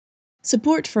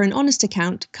Support for an honest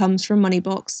account comes from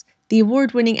Moneybox, the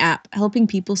award-winning app helping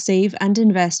people save and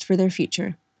invest for their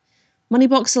future.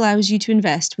 Moneybox allows you to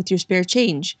invest with your spare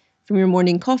change, from your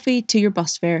morning coffee to your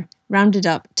bus fare, rounded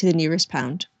up to the nearest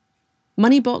pound.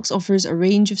 Moneybox offers a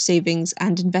range of savings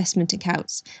and investment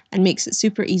accounts and makes it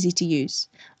super easy to use.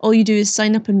 All you do is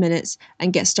sign up in minutes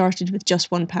and get started with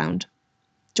just £1.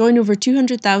 Join over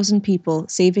 200,000 people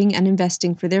saving and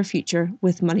investing for their future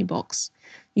with Moneybox.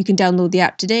 You can download the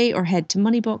app today or head to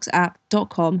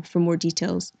moneyboxapp.com for more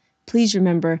details. Please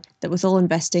remember that with all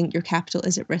investing, your capital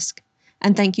is at risk.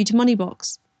 And thank you to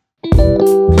Moneybox.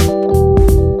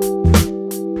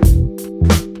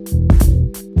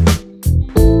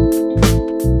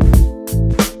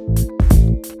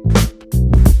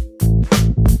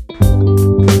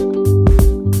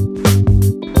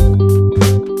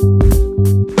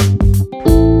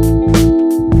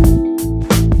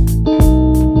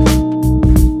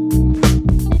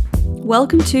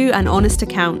 Welcome to An Honest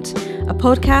Account, a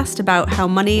podcast about how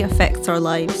money affects our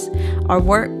lives, our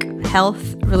work,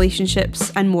 health,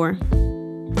 relationships, and more.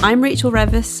 I'm Rachel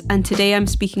Revis, and today I'm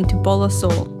speaking to Bola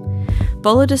Sol.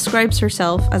 Bola describes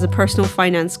herself as a personal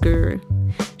finance guru.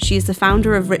 She is the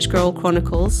founder of Rich Girl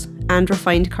Chronicles and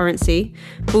Refined Currency,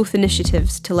 both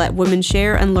initiatives to let women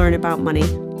share and learn about money.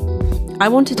 I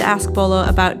wanted to ask Bola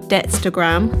about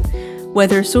Debtstagram,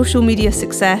 whether social media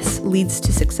success leads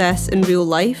to success in real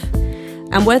life,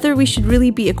 and whether we should really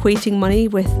be equating money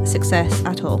with success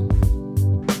at all.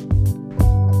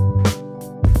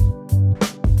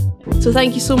 So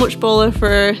thank you so much, Bola,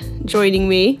 for joining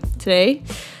me today.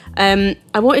 I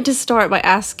wanted to start by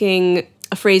asking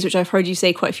a phrase which I've heard you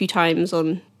say quite a few times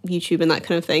on YouTube and that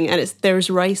kind of thing, and it's "there's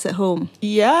rice at home."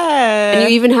 Yeah. And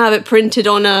you even have it printed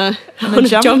on a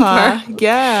jumper.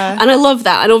 Yeah. And I love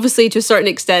that. And obviously, to a certain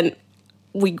extent,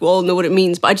 we all know what it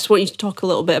means, but I just want you to talk a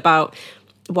little bit about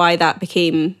why that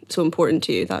became so important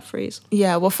to you, that phrase.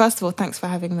 Yeah, well, first of all, thanks for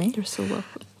having me. You're so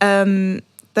welcome.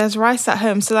 There's rice at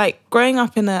home. So, like, growing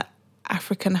up in an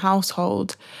African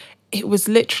household, it was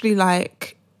literally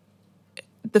like,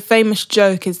 the famous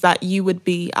joke is that you would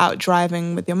be out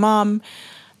driving with your mum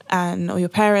or your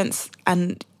parents,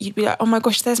 and you'd be like, oh my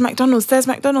gosh, there's McDonald's.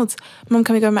 Mum,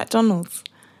 can we go to McDonald's?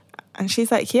 And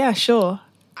she's like, yeah, sure.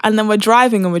 And then we're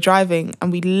driving,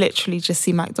 and we literally just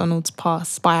see McDonald's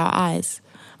pass by our eyes.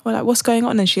 We're like, what's going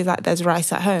on? And she's like, there's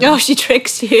rice at home. Oh, she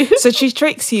tricks you. So she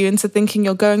tricks you into thinking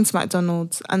you're going to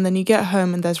McDonald's, and then you get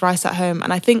home and there's rice at home.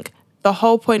 And I think the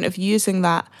whole point of using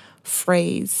that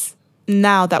phrase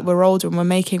now that we're older and we're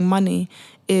making money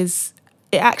is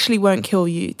it actually won't kill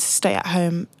you to stay at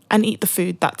home and eat the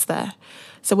food that's there.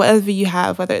 So whatever you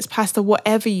have, whether it's pasta,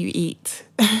 whatever you eat,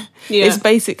 is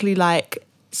basically like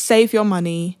save your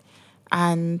money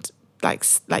and like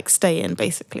stay in,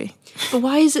 basically. But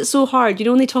why is it so hard? You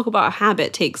know, when they talk about a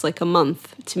habit takes like a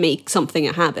month to make something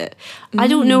a habit. I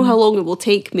don't know how long it will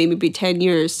take me, maybe 10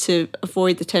 years, to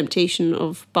avoid the temptation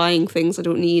of buying things I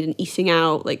don't need and eating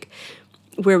out. Like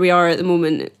where we are at the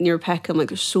moment near Peckham, like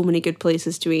there's so many good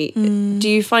places to eat. Do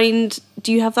you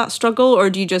have that struggle, or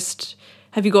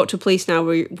have you got to a place now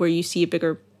where you see a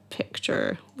bigger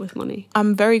picture with money?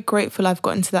 I'm very grateful I've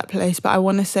gotten to that place, but I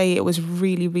want to say it was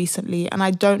really recently, and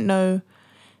I don't know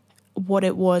what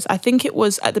it was. I think it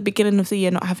was at the beginning of the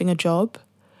year, not having a job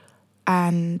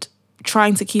and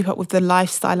trying to keep up with the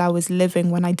lifestyle I was living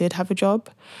when I did have a job,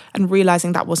 and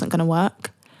realising that wasn't going to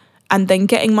work, and then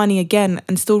getting money again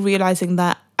and still realising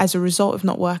that as a result of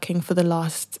not working for the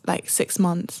last 6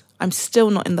 months, I'm still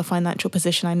not in the financial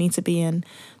position I need to be in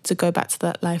to go back to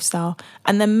that lifestyle,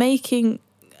 and then making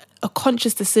a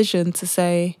conscious decision to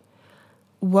say,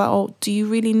 well, do you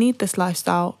really need this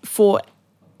lifestyle for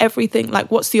everything? Like,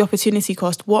 what's the opportunity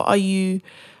cost? What are you,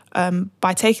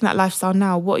 by taking that lifestyle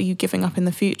now, what are you giving up in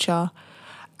the future?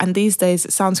 And these days,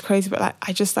 it sounds crazy, but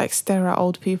I just stare at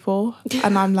old people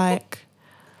and I'm like,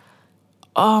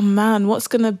 oh man, what's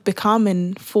going to become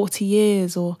in 40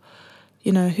 years? Or,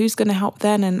 who's going to help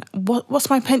then? And what's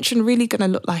my pension really going to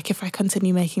look like if I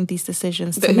continue making these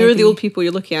decisions? But who are the old people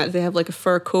you're looking at? Do they have a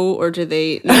fur coat, or do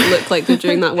they not look like they're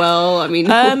doing that well? I mean,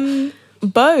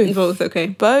 both. Both, okay.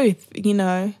 Both,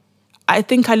 I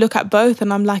think I look at both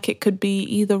and I'm like, it could be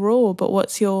either or, but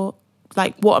what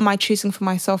am I choosing for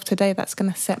myself today that's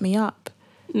going to set me up,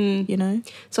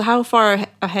 So how far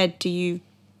ahead do you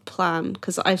plan?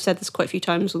 Because I've said this quite a few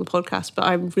times on the podcast, but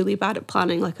I'm really bad at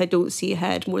planning. I don't see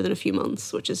ahead more than a few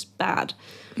months, which is bad.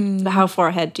 But how far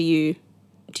ahead do you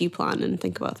plan and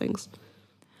think about things?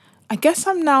 I guess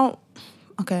I'm now,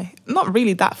 okay, not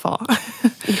really that far.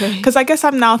 Okay. Because I guess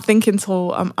I'm now thinking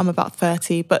till I'm about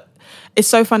 30, but it's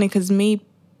so funny because me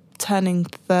turning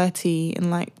 30 in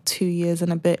like 2 years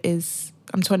and a bit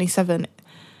I'm 27.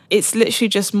 It's literally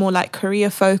just more like career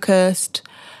focused.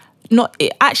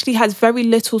 It actually has very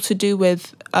little to do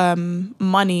with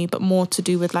money, but more to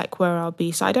do with like where I'll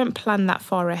be. So I don't plan that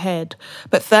far ahead.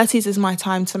 But 30s is my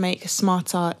time to make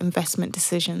smarter investment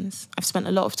decisions. I've spent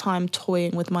a lot of time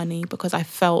toying with money because I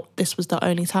felt this was the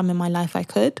only time in my life I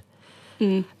could.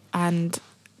 And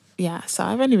yeah, so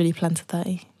I've only really planned to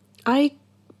 30. I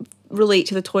relate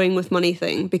to the toying with money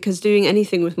thing, because doing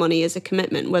anything with money is a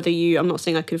commitment. Whether I'm not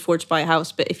saying I could afford to buy a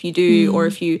house, but if you do, or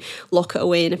if you lock it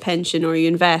away in a pension, or you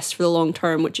invest for the long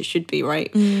term, which it should be,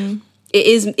 right? It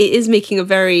is making a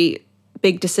very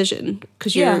big decision,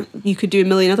 because you could do a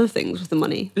million other things with the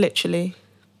money. Literally.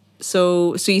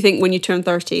 So you think when you turn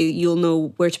 30, you'll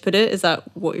know where to put it? Is that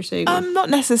what you're saying? Not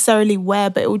necessarily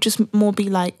where, but it will just more be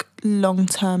like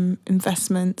long-term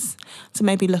investments. So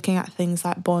maybe looking at things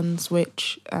like bonds,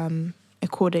 which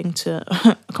according to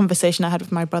a conversation I had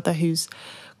with my brother, who's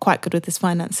quite good with his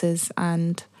finances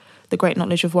and the great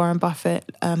knowledge of Warren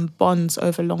Buffett, bonds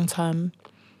over long term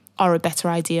are a better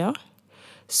idea.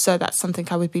 So that's something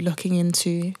I would be looking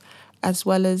into, as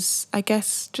well as, I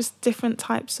guess, just different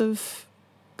types of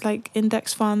like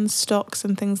index funds, stocks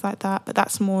and things like that. But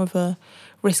that's more of a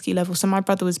risky level. So my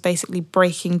brother was basically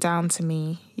breaking down to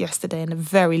me yesterday in a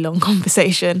very long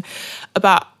conversation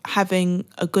about having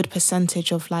a good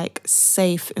percentage of like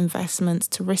safe investments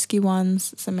to risky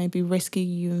ones. So maybe risky,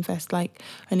 you invest like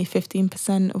only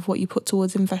 15% of what you put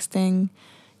towards investing.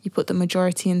 You put the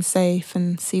majority in safe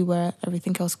and see where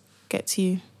everything else gets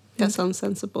you. That sounds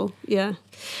sensible, yeah.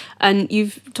 And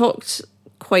you've talked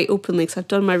quite openly, because I've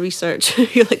done my research.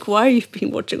 You're like, why have you been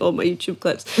watching all my YouTube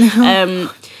clips?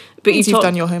 But you've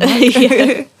done your homework.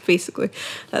 Yeah, basically,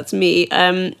 that's me.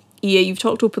 You've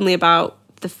talked openly about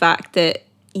the fact that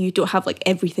you don't have like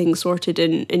everything sorted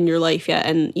in your life yet,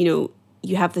 and you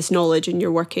have this knowledge and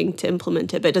you're working to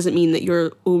implement it, but it doesn't mean that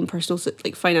your own personal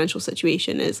like financial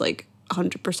situation is like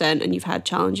 100%, and you've had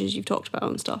challenges you've talked about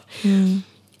and stuff.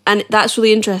 And that's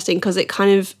really interesting, because it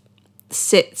kind of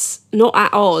sits not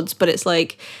at odds, but it's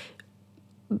like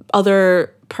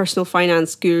other personal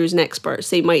finance gurus and experts,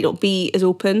 they might not be as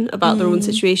open about their own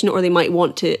situation, or they might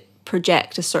want to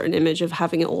project a certain image of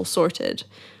having it all sorted.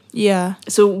 Yeah.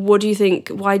 So what do you think,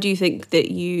 why do you think that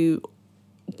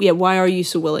why are you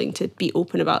so willing to be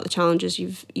open about the challenges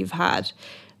you've had,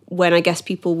 when I guess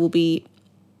people will be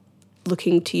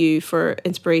looking to you for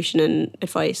inspiration and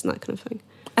advice and that kind of thing?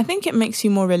 I think it makes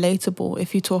you more relatable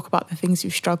if you talk about the things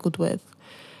you've struggled with.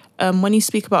 When you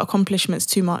speak about accomplishments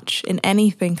too much in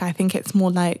anything, I think it's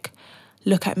more like,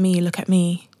 look at me, look at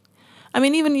me. I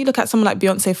mean, even you look at someone like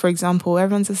Beyonce, for example,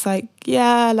 everyone's just like,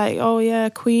 yeah, like, oh yeah,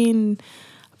 queen.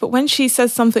 But when she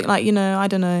says something like, I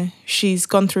don't know, she's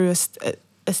gone through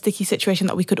a sticky situation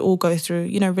that we could all go through,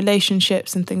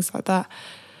 relationships and things like that.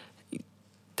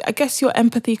 I guess your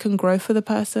empathy can grow for the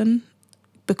person,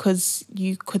 because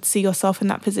you could see yourself in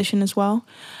that position as well.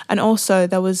 And also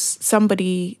there was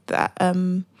somebody that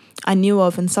I knew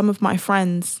of, and some of my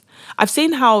friends, I've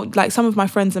seen how like some of my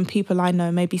friends and people I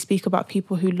know maybe speak about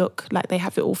people who look like they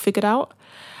have it all figured out.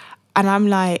 And I'm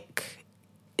like,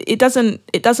 it doesn't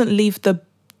leave the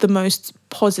most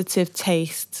positive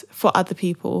taste for other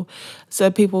people.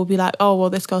 So people will be like, oh, well,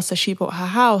 this girl says she bought her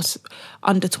house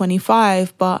under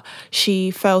 25, but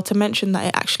she failed to mention that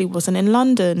it actually wasn't in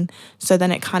London. So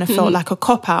then it kind of felt like a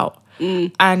cop-out.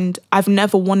 And I've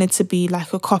never wanted to be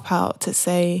like a cop-out to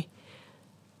say,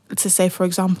 for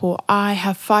example, I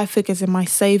have 5 figures in my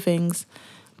savings,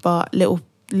 but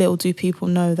little do people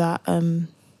know that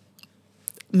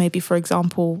maybe, for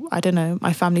example, I don't know,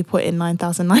 my family put in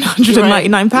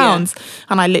 £9,999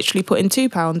 and I literally put in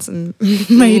 £2 and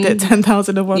made it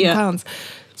 £10,001.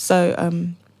 So,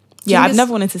 I've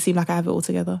never wanted to seem like I have it all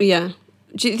together. Yeah.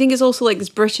 Do you think it's also like this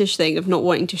British thing of not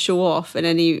wanting to show off in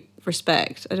any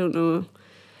respect? I don't know.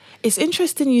 It's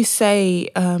interesting you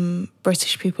say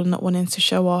British people not wanting to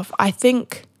show off. I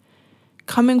think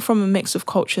coming from a mix of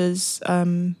cultures,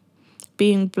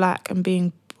 being black and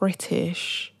being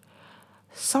British,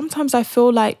 sometimes I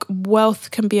feel like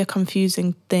wealth can be a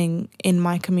confusing thing in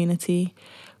my community,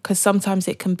 because sometimes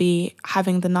it can be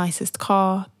having the nicest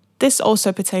car. This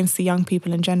also pertains to young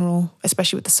people in general,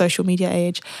 especially with the social media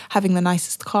age, having the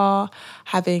nicest car,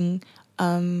 having,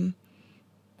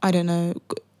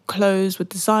 clothes with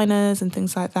designers and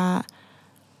things like that.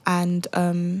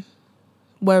 And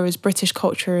whereas British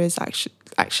culture is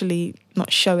actually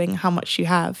not showing how much you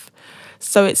have.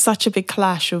 So it's such a big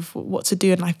clash of what to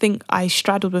do. And I think I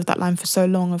straddled with that line for so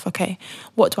long of, okay,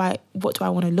 what do I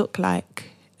want to look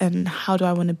like and how do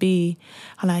I want to be?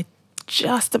 And I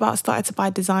just about started to buy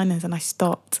designers and I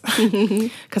stopped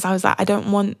because I was like, I don't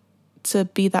want to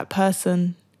be that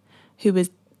person who is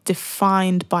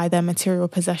defined by their material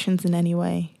possessions in any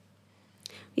way.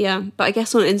 Yeah, but I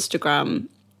guess on Instagram,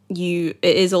 it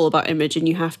is all about image, and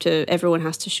everyone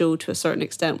has to show to a certain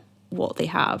extent what they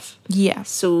have. Yeah.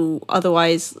 So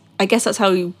otherwise, I guess that's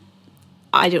how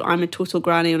I'm a total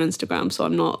granny on Instagram, so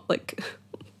I'm not like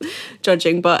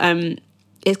judging, but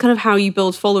it's kind of how you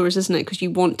build followers, isn't it? Because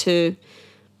you want to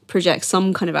project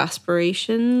some kind of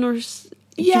aspiration, or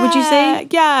yeah, would you say?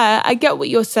 Yeah, I get what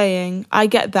you're saying. I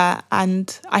get that,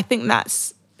 and I think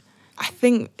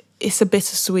it's a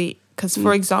bittersweet because,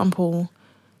 for example,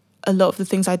 a lot of the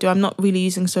things I do, I'm not really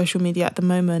using social media at the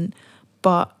moment,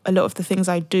 but a lot of the things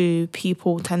I do,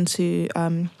 people tend to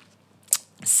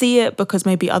see it because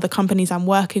maybe other companies I'm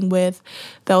working with,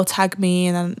 they'll tag me,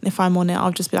 and then if I'm on it,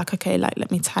 I'll just be like, okay, like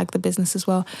let me tag the business as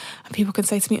well. And people can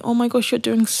say to me, oh my gosh, you're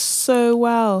doing so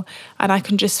well. And I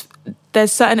can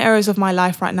there's certain areas of my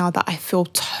life right now that I feel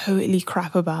totally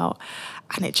crap about.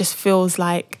 And it just feels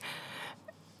like,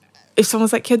 if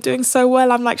someone's like, you're doing so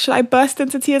well, I'm like, should I burst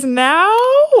into tears now?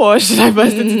 Or should I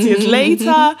burst into tears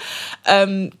later?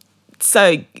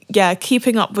 So yeah,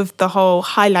 keeping up with the whole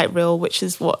highlight reel, which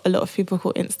is what a lot of people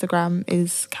call Instagram,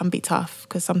 can be tough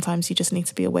because sometimes you just need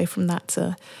to be away from that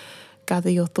to gather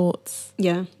your thoughts.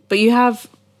 Yeah, but you have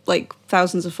like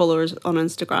thousands of followers on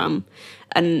Instagram,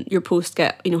 and your posts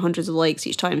get hundreds of likes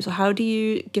each time. So how do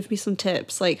you give me some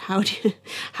tips? Like how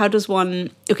does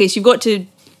one? Okay, so you've got to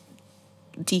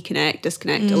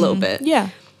disconnect a little bit. Yeah,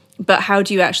 but how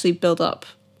do you actually build up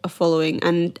a following,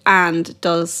 and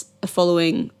does a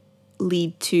following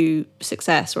lead to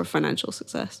success or financial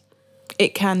success?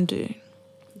 It can do.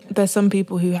 There's some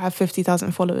people who have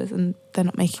 50,000 followers and they're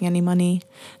not making any money.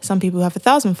 Some people who have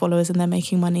 1,000 followers and they're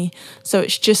making money. So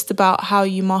it's just about how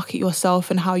you market yourself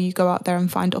and how you go out there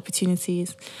and find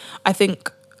opportunities. I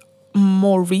think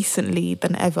more recently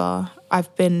than ever,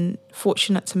 I've been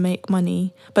fortunate to make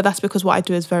money, but that's because what I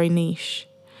do is very niche.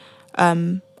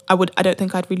 I don't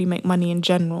think I'd really make money in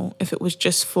general if it was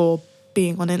just for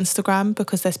being on Instagram,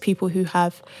 because there's people who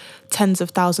have tens of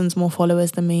thousands more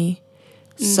followers than me.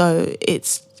 So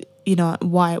it's,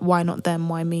 why not them?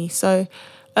 Why me? So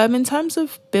in terms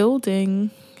of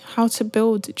building, how to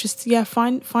build, just,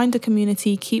 find a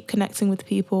community, keep connecting with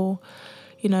people,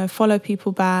 follow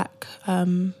people back,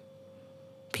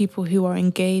 people who are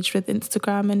engaged with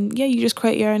Instagram, and you just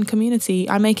create your own community.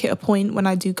 I make it a point when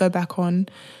I do go back on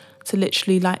to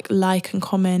literally like and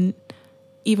comment,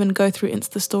 even go through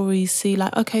Insta stories, see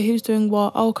like, okay, who's doing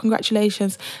what? Oh,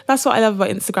 congratulations. That's what I love about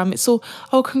Instagram. It's all,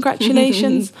 oh,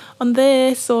 congratulations on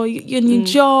this, or your new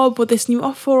job, or this new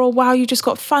offer, or wow, you just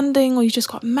got funding, or you just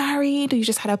got married, or you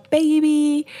just had a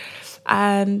baby.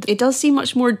 And it does seem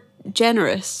much more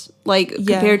generous, like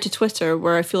compared to Twitter,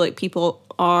 where I feel like people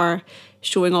are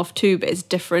showing off too, but it's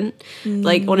different.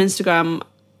 Like on Instagram,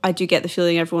 I do get the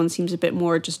feeling everyone seems a bit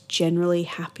more just generally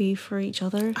happy for each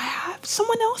other.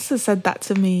 Someone else has said that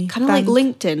to me. Kind of like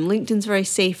LinkedIn. LinkedIn's very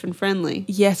safe and friendly.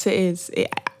 Yes, it is.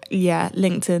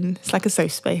 LinkedIn. It's like a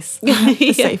safe space. But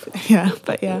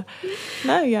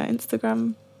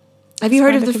Instagram. Have you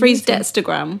heard of the phrase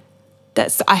Debtstagram?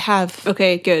 I have.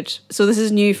 Okay, good. So this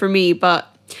is new for me, but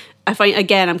I find,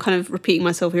 again, I'm kind of repeating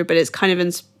myself here, but it's kind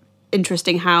of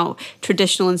interesting how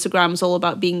traditional Instagram is all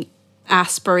about being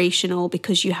aspirational,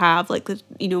 because you have like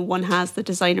one has the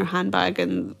designer handbag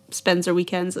and spends their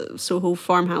weekends at Soho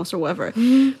farmhouse or whatever.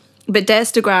 But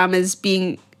Debtstagram is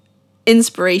being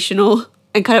inspirational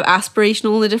and kind of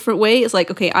aspirational in a different way. It's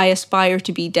like, okay, I aspire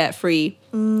to be debt free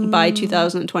by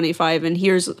 2025, and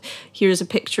here's a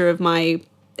picture of my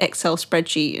Excel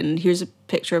spreadsheet, and here's a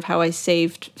picture of how I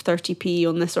saved 30p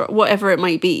on this, or whatever it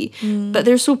might be. But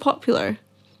they're so popular.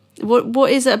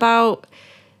 What is it about?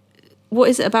 What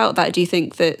is it about that, do you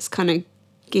think, that's kind of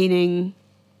gaining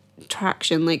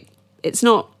traction? Like, it's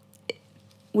not,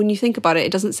 when you think about it,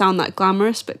 it doesn't sound that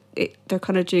glamorous, but they're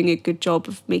kind of doing a good job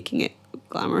of making it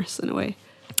glamorous in a way.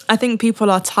 I think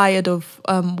people are tired of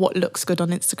what looks good on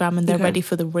Instagram, and they're ready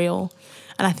for the real.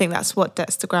 And I think that's what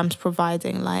Debtstagram's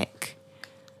providing, like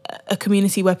a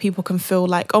community where people can feel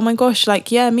like, oh my gosh,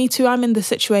 like, yeah, me too, I'm in this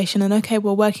situation, and okay,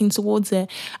 we're working towards it.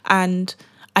 And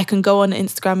I can go on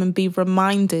Instagram and be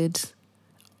reminded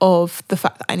of the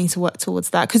fact that I need to work towards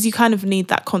that, because you kind of need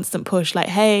that constant push, like,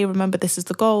 hey, remember, this is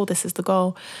the goal.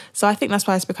 So I think that's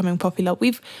why it's becoming popular.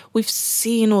 We've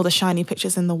seen all the shiny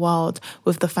pictures in the world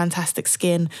with the fantastic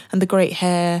skin and the great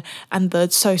hair and the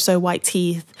so white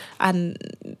teeth and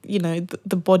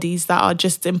the bodies that are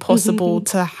just impossible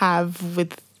to have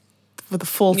with for the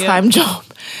full-time job.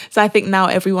 So I think now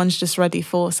everyone's just ready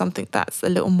for something that's a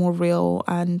little more real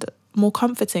and more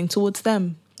comforting towards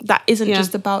them. That isn't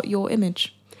just about your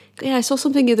image. Yeah, I saw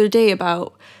something the other day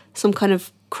about some kind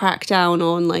of crackdown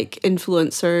on like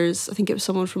influencers. I think it was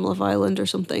someone from Love Island or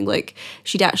something. Like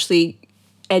she'd actually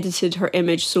edited her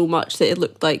image so much that it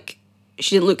looked like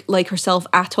she didn't look like herself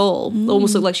at all. It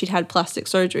almost looked like she'd had plastic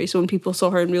surgery. So when people saw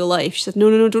her in real life, she said,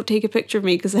 no, don't take a picture of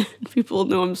me because then people will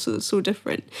know I'm so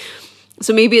different.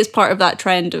 So maybe it's part of that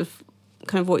trend of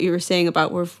kind of what you were saying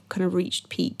about we've kind of reached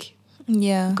peak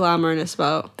glamour and it's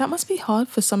about. That must be hard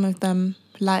for some of them.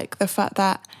 Like the fact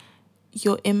that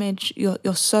your image,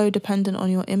 you're so dependent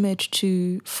on your image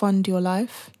to fund your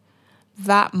life.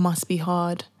 That must be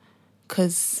hard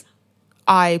because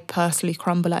I personally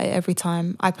crumble at it every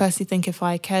time. I personally think if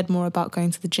I cared more about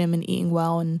going to the gym and eating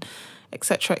well and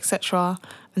etc.,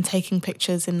 and taking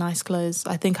pictures in nice clothes,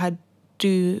 I think I'd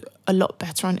do a lot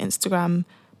better on Instagram.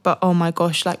 But oh my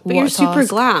gosh, like but what you're super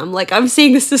glam. Like I'm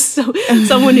saying this as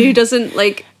someone who doesn't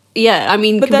like. Yeah, I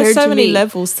mean, but there's so many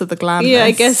levels to the glamness. Yeah,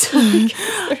 I guess.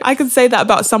 I could say that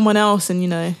about someone else,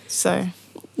 and so.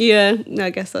 Yeah,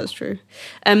 I guess that's true.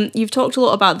 You've talked a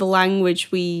lot about the language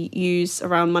we use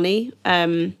around money,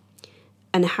 and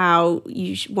how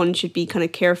one should be kind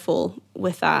of careful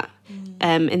with that,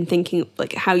 in thinking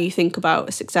like how you think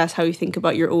about success, how you think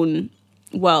about your own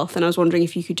wealth. And I was wondering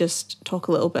if you could just talk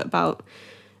a little bit about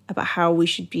how we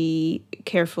should be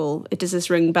careful. Does this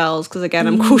ring bells? Because again,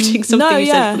 I'm quoting something you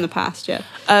said from the past. Yeah.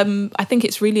 I think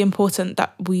it's really important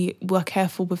that we were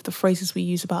careful with the phrases we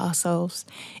use about ourselves,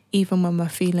 even when we're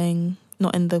feeling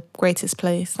not in the greatest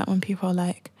place. That when people are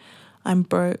like, I'm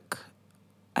broke,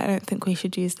 I don't think we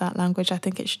should use that language. I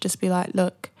think it should just be like,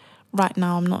 look, right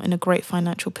now I'm not in a great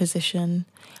financial position,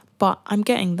 but I'm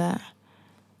getting there.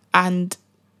 And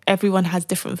everyone has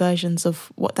different versions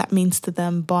of what that means to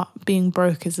them, but being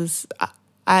broke is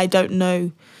I don't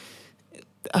know,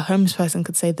 a homeless person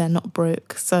could say they're not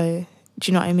broke. So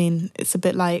do you know what I mean? It's a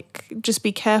bit like, just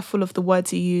be careful of the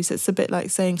words you use. It's a bit like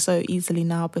saying so easily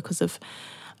now because of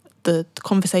the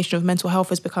conversation of mental health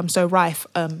has become so rife.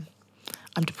 I'm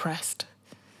depressed.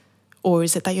 Or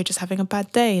is it that you're just having a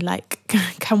bad day? Like,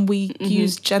 can we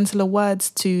use gentler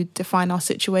words to define our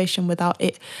situation without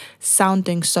it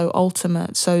sounding so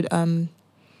ultimate, so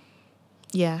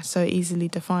so easily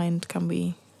defined? Can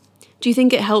we? Do you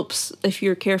think it helps if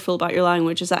you're careful about your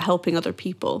language? Is that helping other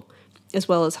people as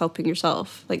well as helping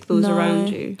yourself, like those around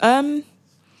you?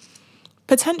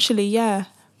 Potentially, yeah.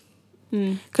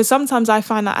 Because sometimes I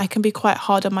find that I can be quite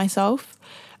hard on myself,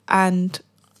 and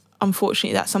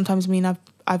unfortunately, that sometimes means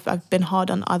I've been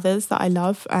hard on others that I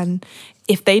love, and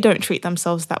if they don't treat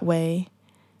themselves that way,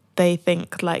 they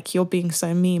think like you're being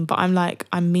so mean, but I'm like,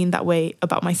 I'm mean that way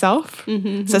about myself.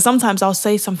 So sometimes I'll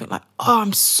say something like, oh,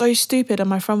 I'm so stupid, and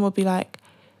my friend will be like,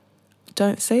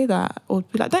 don't say that, or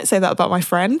be like, don't say that about my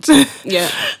friend. Yeah.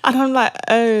 And I'm like,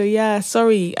 oh yeah,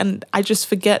 sorry. And I just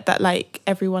forget that like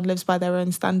everyone lives by their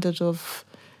own standard of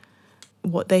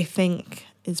what they think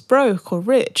is broke or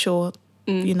rich or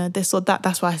this or that.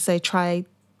 That's why I say try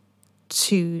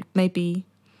to maybe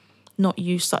not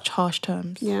use such harsh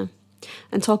terms. Yeah.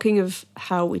 And talking of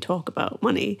how we talk about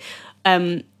money,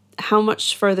 how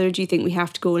much further do you think we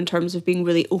have to go in terms of being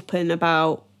really open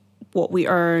about what we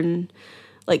earn?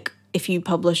 Like, if you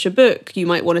publish a book, you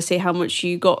might want to say how much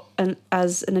you got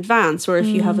as an advance, or if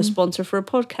you have a sponsor for a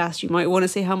podcast, you might want to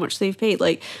say how much they've paid.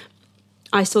 Like,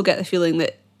 I still get the feeling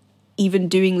that even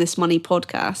doing this money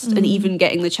podcast and even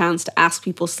getting the chance to ask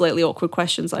people slightly awkward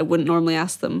questions I wouldn't normally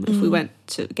ask them if we went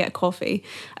to get a coffee,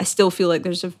 I still feel like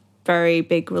there's a very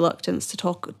big reluctance to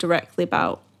talk directly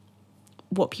about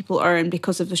what people earn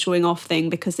because of the showing off thing,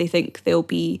 because they think they'll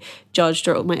be judged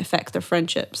or it might affect their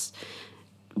friendships.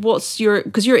 Because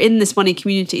you're in this money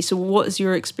community, so what has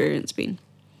your experience been?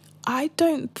 I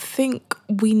don't think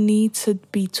we need to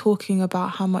be talking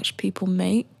about how much people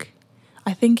make.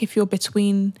 I think if you're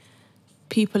between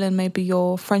people in maybe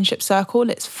your friendship circle,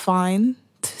 it's fine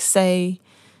to say,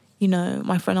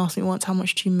 my friend asked me once, how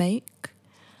much do you make?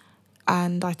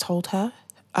 And I told her.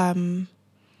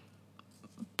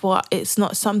 But it's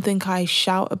not something I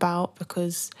shout about,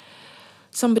 because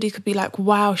somebody could be like,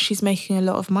 wow, she's making a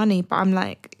lot of money. But I'm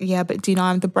like, yeah, but do you know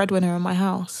I'm the breadwinner in my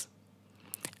house?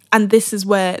 And this is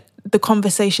where the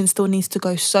conversation still needs to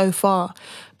go so far,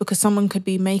 because someone could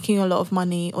be making a lot of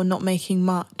money or not making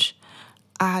much.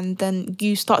 And then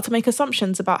you start to make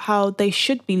assumptions about how they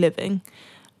should be living.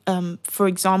 For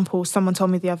example, someone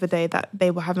told me the other day that they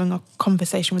were having a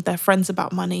conversation with their friends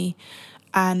about money,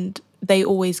 and they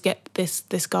always get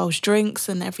this girl's drinks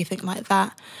and everything like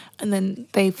that. And then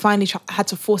they finally had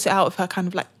to force it out of her, kind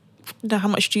of like how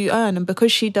much do you earn? And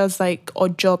because she does like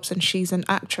odd jobs and she's an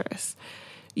actress,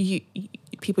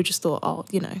 people just thought, oh,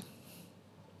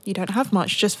 you don't have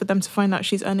much, just for them to find out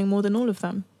she's earning more than all of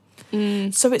them.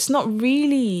 So it's not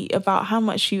really about how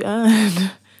much you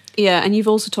earn. Yeah, and you've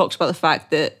also talked about the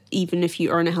fact that even if you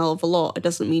earn a hell of a lot, it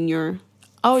doesn't mean you're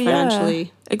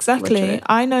financially exactly literate.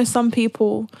 I know some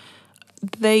people,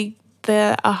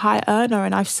 they're a high earner,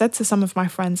 and I've said to some of my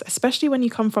friends, especially when you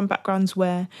come from backgrounds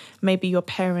where maybe your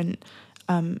parent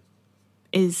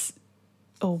is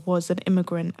or was an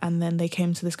immigrant and then they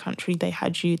came to this country, they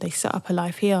set up a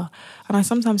life here. And I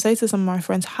sometimes say to some of my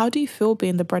friends, how do you feel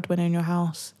being the breadwinner in your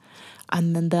house?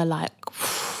 And then they're like,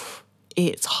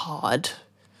 it's hard.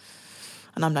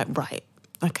 And I'm like, right,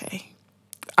 okay.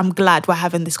 I'm glad we're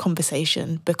having this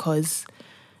conversation, because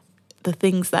the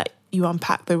things that you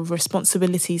unpack, the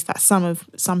responsibilities that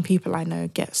some people I know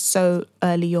get so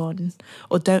early on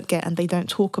or don't get, and they don't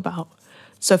talk about.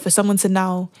 So for someone to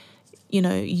now,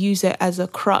 use it as a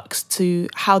crux to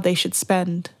how they should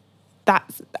spend,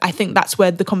 I think that's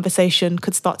where the conversation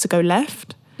could start to go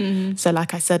left. Mm-hmm. So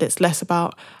like I said, it's less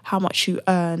about how much you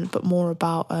earn, but more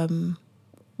about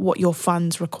what your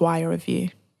funds require of you.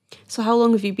 So how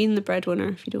long have you been the breadwinner,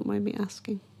 if you don't mind me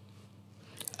asking?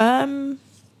 Been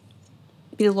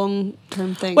a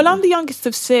long-term thing? Well, I'm the youngest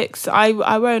of 6.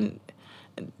 I'm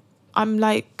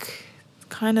like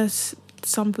kind of,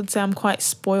 some would say I'm quite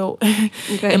spoiled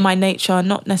in my nature,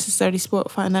 not necessarily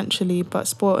spoiled financially, but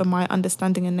spoiled in my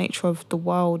understanding and nature of the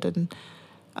world and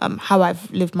how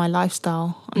I've lived my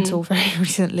lifestyle until very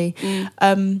recently.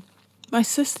 My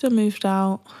sister moved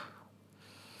out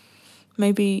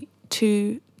maybe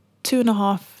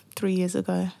 2.5, 3 years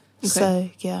ago. Okay. So,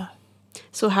 yeah.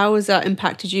 So how has that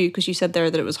impacted you? Because you said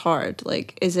there that it was hard.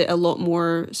 Like, is it a lot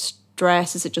more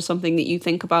stress? Is it just something that you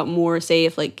think about more? Say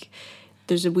if like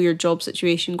there's a weird job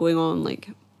situation going on, like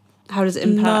how does it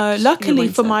impact? No, luckily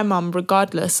for my mum,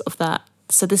 regardless of that.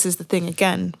 So this is the thing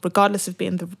again, regardless of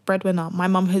being the breadwinner, my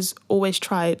mum has always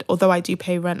tried, although I do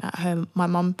pay rent at home, my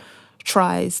mum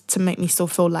tries to make me still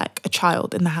feel like a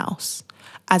child in the house,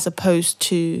 as opposed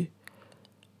to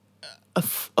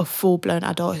a full-blown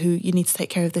adult who you need to take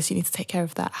care of this, you need to take care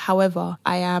of that. However,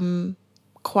 I am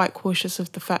quite cautious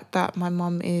of the fact that my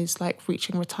mum is like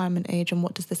reaching retirement age, and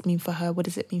what does this mean for her? What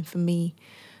does it mean for me?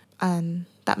 And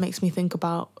that makes me think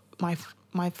about my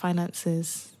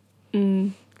finances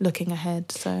looking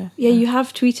ahead. So yeah, you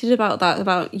have tweeted about that,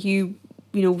 about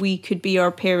we could be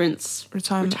our parents'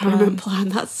 retirement plan.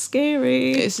 That's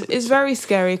scary. It's very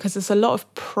scary because it's a lot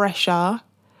of pressure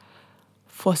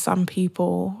for some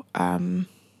people,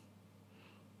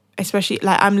 especially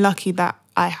like I'm lucky that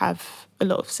I have a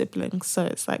lot of siblings, so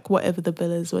it's like whatever the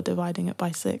bill is, we're dividing it by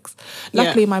 6.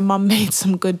 Luckily, my mum made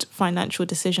some good financial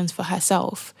decisions for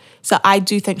herself, so I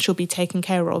do think she'll be taken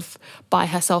care of by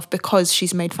herself because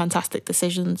she's made fantastic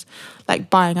decisions, like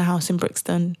buying a house in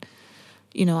Brixton.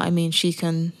 You know what I mean? She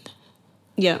can,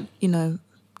 get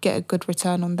a good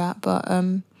return on that, but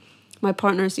my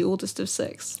partner is the oldest of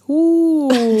 6.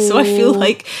 Ooh. So I feel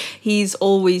like he's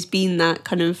always been that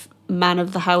kind of man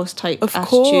of the house type of attitude,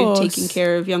 course. Taking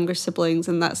care of younger siblings,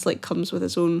 and that's like comes with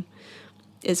his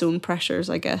own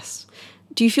pressures, I guess.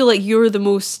 Do you feel like you're the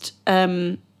most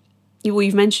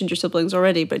you've mentioned your siblings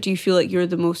already, but do you feel like you're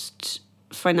the most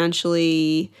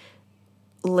financially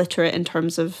literate in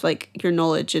terms of like your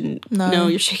knowledge? And no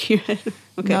you're shaking your head.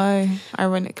 Okay. No,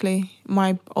 ironically,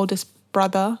 my oldest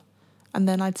brother, and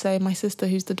then I'd say my sister,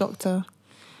 who's the doctor,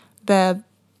 they're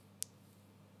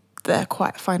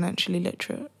quite financially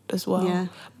literate as well. Yeah.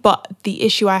 But the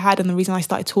issue I had, and the reason I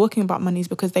started talking about money, is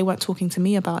because they weren't talking to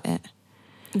me about it.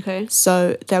 Okay.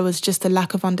 So there was just a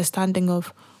lack of understanding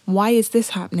of why is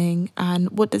this happening, and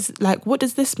what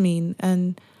does this mean?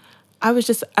 And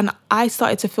I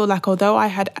started to feel like, although I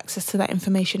had access to that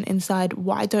information inside,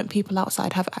 why don't people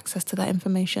outside have access to that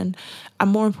information?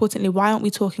 And more importantly, why aren't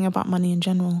we talking about money in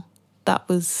general? That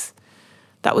was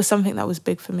something that was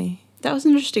big for me. That was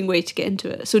an interesting way to get into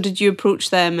it. So did you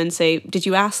approach them and say, did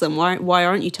you ask them, why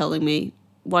aren't you telling me?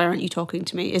 Why aren't you talking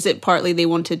to me? Is it partly they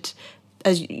wanted,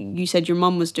 as you said your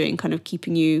mum was doing, kind of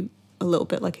keeping you a little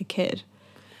bit like a kid?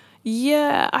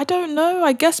 Yeah, I don't know.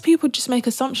 I guess people just make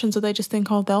assumptions, or they just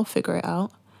think, oh, they'll figure it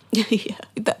out. Yeah.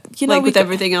 Like with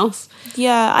everything else.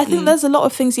 Yeah, I think there's a lot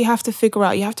of things you have to figure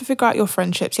out. You have to figure out your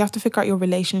friendships. You have to figure out your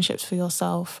relationships for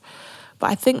yourself.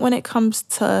 But I think when it comes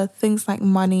to things like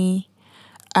money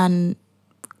and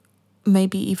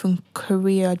maybe even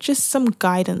career, just some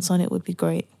guidance on it would be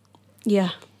great.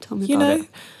 Yeah, tell me about it.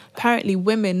 Apparently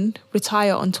women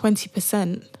retire on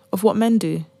 20% of what men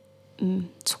do.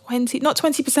 20, not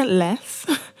 20% less,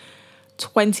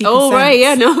 20%. Oh, right,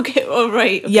 yeah, no, okay, oh,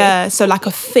 right. Okay. Yeah, so like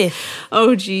a fifth.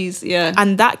 Oh, geez, yeah.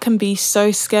 And that can be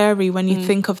so scary when you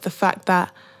think of the fact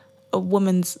that a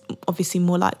woman's obviously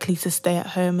more likely to stay at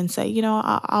home and say, you know,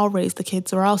 I'll raise the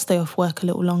kids, or I'll stay off work a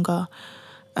little longer.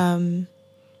 You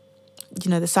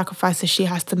know, the sacrifices she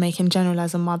has to make in general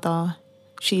as a mother.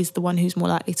 She's the one who's more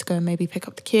likely to go and maybe pick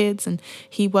up the kids, and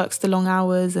he works the long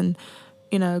hours, and,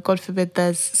 you know, God forbid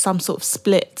there's some sort of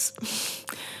split.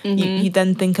 You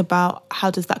then think about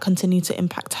how does that continue to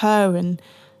impact her, and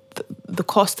the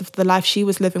cost of the life she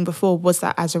was living before, was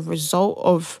that as a result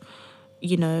of,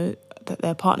 you know, that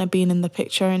their partner being in the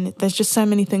picture? And there's just so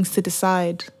many things to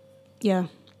decide. Yeah,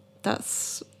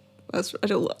 that's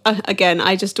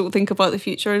I just don't think about the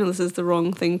future, and this is the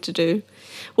wrong thing to do.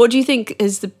 What do you think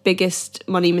is the biggest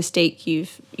money mistake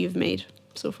you've made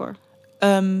so far?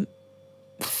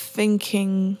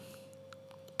 Thinking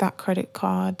that a credit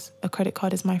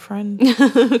card is my friend.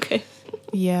 Okay.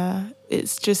 Yeah,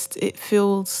 it's just, it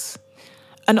feels,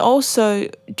 and also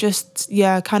just,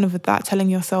 yeah, kind of with that, telling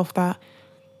yourself that,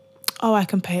 oh, I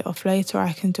can pay it off later,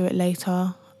 I can do it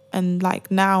later. And like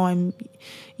now I'm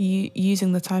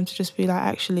using the time to just be like,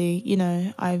 actually, you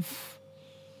know, I've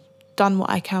done what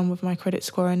I can with my credit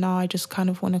score, and now I just kind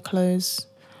of want to close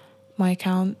my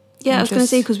account. Yeah, I was going to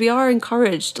say, because we are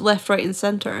encouraged left, right and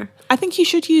centre. I think you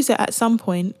should use it at some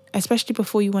point, especially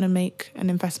before you want to make an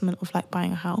investment of like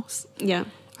buying a house. Yeah.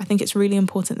 I think it's really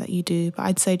important that you do, but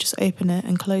I'd say just open it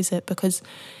and close it, because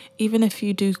even if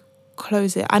you do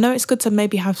close it, I know it's good to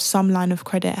maybe have some line of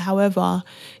credit. However,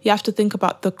 you have to think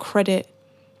about the credit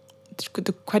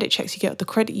checks you get, the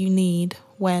credit you need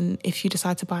when, if you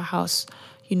decide to buy a house,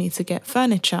 you need to get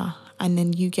furniture, and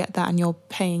then you get that and you're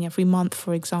paying every month,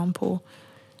 for example.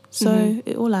 So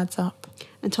it all adds up.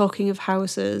 And talking of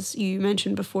houses, you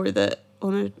mentioned before that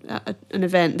on an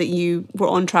event that you were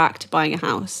on track to buying a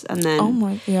house, and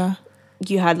then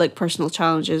you had like personal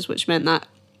challenges, which meant that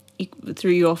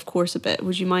threw you off course a bit.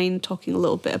 Would you mind talking a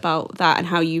little bit about that and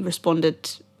how you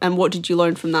responded, and what did you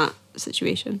learn from that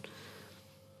situation?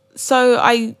 So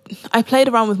I played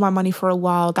around with my money for a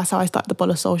while. That's how I started the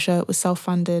Bola Soul show. It was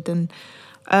self-funded, and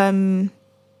I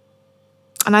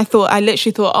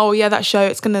literally thought, oh yeah, that show,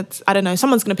 it's gonna, I don't know,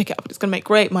 someone's gonna pick it up, it's gonna make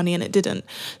great money, and it didn't.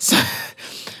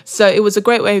 So it was a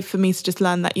great way for me to just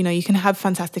learn that, you know, you can have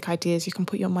fantastic ideas, you can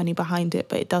put your money behind it,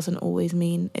 but it doesn't always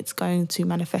mean it's going to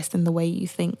manifest in the way you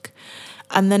think.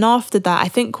 And then after that, I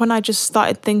think when I just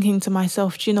started thinking to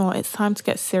myself, do you know what, it's time to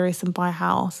get serious and buy a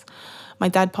house. My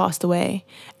dad passed away,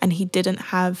 and he didn't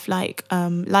have like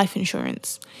life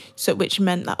insurance, so which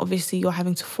meant that obviously you're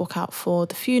having to fork out for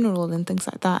the funeral and things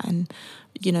like that. And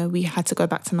you know, we had to go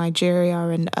back to Nigeria,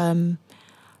 and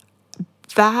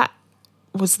that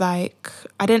was like,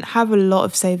 I didn't have a lot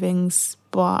of savings,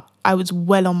 but I was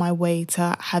well on my way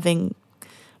to having,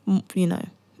 you know,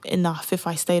 enough if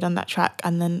I stayed on that track.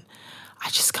 And then I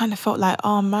just kind of felt like,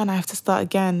 oh man, I have to start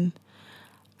again.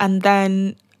 And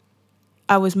then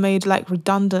I was made like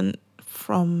redundant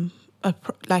from a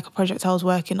project I was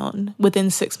working on within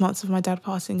 6 months of my dad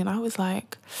passing. And I was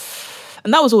like,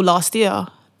 and that was all last year,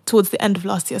 towards the end of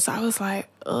last year. So I was like,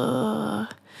 ugh.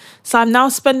 So I'm now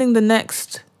spending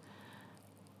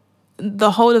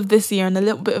the whole of this year and a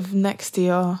little bit of next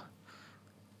year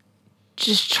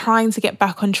just trying to get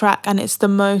back on track. And it's the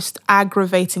most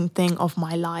aggravating thing of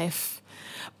my life,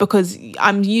 because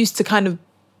I'm used to kind of,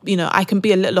 you know, I can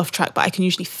be a little off track, but I can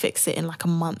usually fix it in like a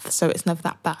month. So it's never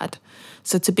that bad.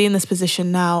 So to be in this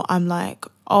position now, I'm like,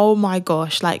 oh my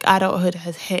gosh, like adulthood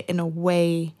has hit in a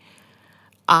way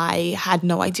I had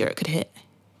no idea it could hit.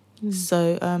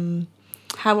 So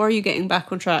how are you getting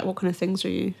back on track? What kind of things are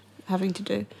you having to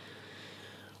do?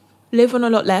 Live on a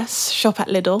lot less, shop at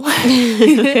Lidl,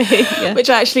 Okay, yeah. which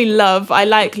I actually love. I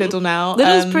like Lidl now.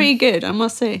 Lidl's pretty good, I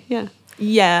must say. Yeah.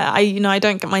 Yeah, I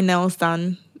don't get my nails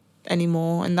done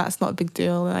anymore, and that's not a big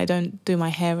deal. I don't do my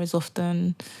hair as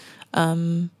often.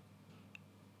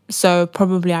 So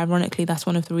probably ironically, that's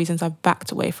one of the reasons I've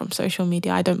backed away from social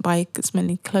media. I don't buy as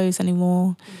many clothes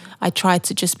anymore. I try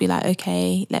to just be like,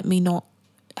 okay, let me not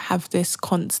have this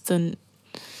constant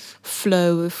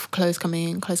flow of clothes coming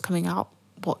in, clothes coming out.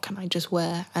 What can I just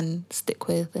wear and stick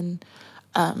with? And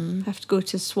have to go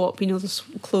to swap, you know, the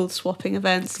clothes swapping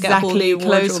events. Exactly, get a whole new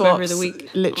clothes wardrobe swaps, every week.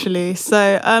 literally.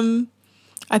 So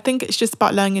I think it's just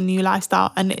about learning a new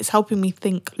lifestyle, and it's helping me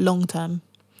think long term.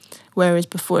 Whereas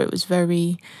before it was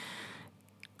very,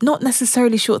 not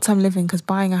necessarily short term living, because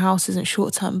buying a house isn't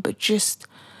short term, but just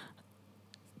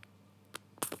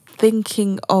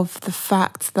thinking of the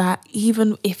fact that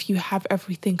even if you have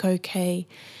everything okay,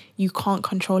 you can't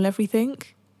control everything.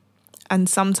 And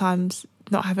sometimes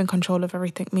not having control of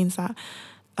everything means that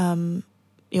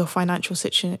your financial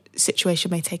situation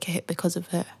may take a hit because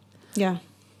of it. Yeah.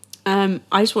 I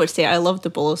just wanted to say I loved the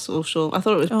Bolo Social. I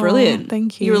thought it was brilliant.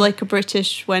 Thank you. You were like a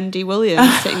British Wendy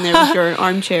Williams sitting there with your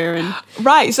armchair and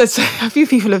right. So a few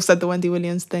people have said the Wendy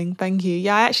Williams thing. Thank you.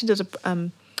 Yeah, I actually did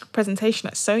a presentation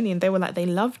at Sony and they were like they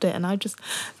loved it, and I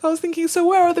was thinking, so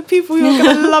where are the people who are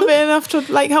going to love it enough to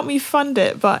like help me fund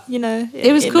it? But you know,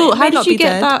 it was cool. How did you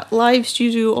get dead. that live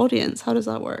studio audience? How does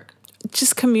that work?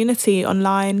 Just community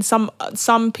online.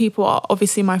 Some people are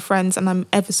obviously my friends, and I'm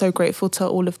ever so grateful to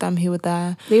all of them who were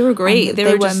there. They were great.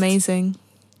 They were amazing.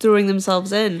 Throwing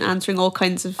themselves in, answering all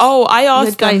kinds of... Oh, I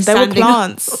asked them. They were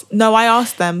plants. No, I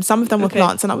asked them. Some of them were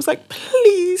plants, and I was like,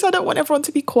 please, I don't want everyone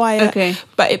to be quiet. Okay.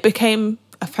 But it became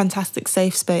a fantastic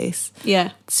safe space.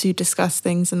 Yeah. To discuss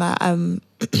things, and that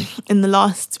in the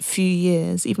last few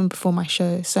years, even before my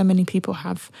show, so many people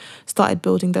have started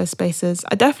building those spaces.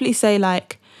 I definitely say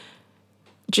like,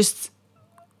 just,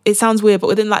 it sounds weird, but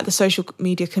within like the social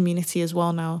media community as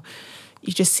well now,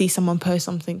 you just see someone post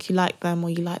something, you like them or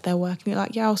you like their work, and you're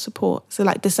like, yeah, I'll support. So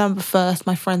like December 1st,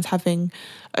 my friend's having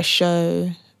a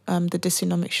show, the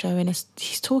Dysonomic show, and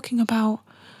he's talking about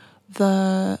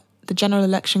the general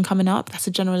election coming up. That's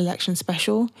a general election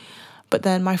special. But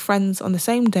then my friends on the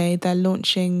same day, they're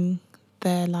launching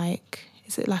their like,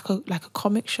 is it like a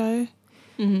comic show?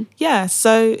 Mm-hmm. Yeah,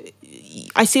 so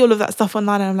I see all of that stuff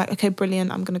online and I'm like, okay,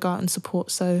 brilliant, I'm going to go out and support.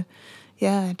 So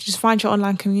yeah, just find your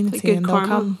online community and they'll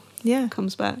come. Yeah.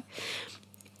 Comes back.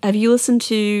 Have you listened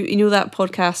to, you know, that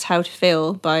podcast, How to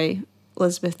Fail by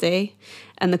Elizabeth Day?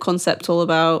 And the concept all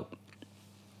about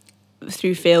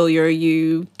through failure,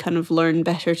 you kind of learn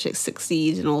better to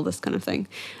succeed and all this kind of thing.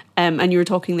 And you were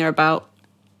talking there about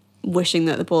wishing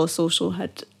that the Bolo Social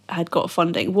had got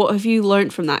funding. What have you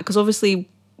learned from that? Because obviously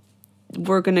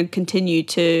we're going to continue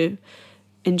to,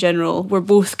 in general, we're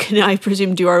both going to, I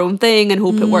presume, do our own thing and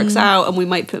hope it works out, and we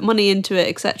might put money into it,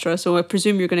 etc. So I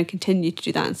presume you're going to continue to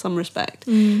do that in some respect.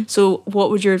 So what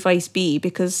would your advice be?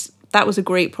 Because that was a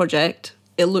great project.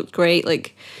 It looked great.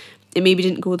 Like, it maybe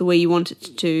didn't go the way you wanted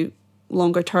it to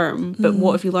longer term, but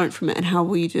what have you learned from it, and how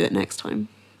will you do it next time?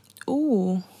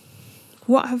 Ooh,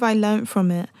 what have I learned from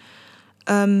it?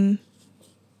 I've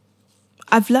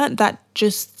learned that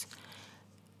just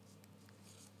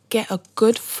get a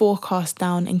good forecast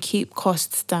down and keep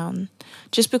costs down.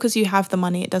 Just because you have the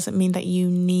money, it doesn't mean that you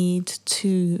need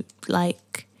to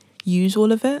like use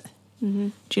all of it.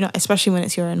 Do you know, especially when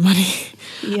it's your own money.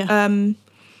 Yeah.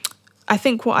 I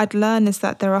think what I'd learn is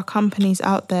that there are companies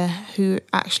out there who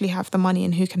actually have the money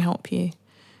and who can help you.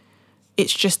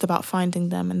 It's just about finding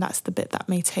them, and that's the bit that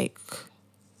may take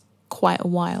quite a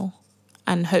while.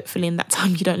 And hopefully in that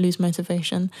time you don't lose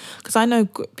motivation. Because I know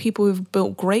people who've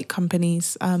built great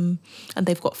companies and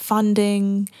they've got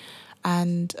funding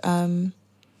and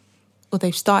or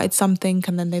they've started something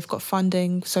and then they've got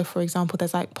funding. So for example,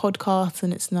 there's like podcasts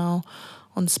and it's now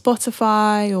on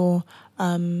Spotify or...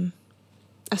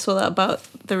 I saw that about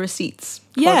the Receipts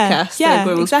podcast. Yeah,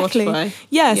 going exactly. On Spotify.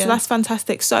 Yeah, so that's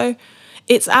fantastic. So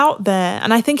it's out there,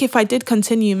 and I think if I did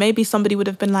continue, maybe somebody would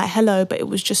have been like, hello, but it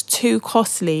was just too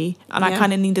costly, and I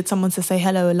kind of needed someone to say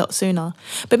hello a lot sooner.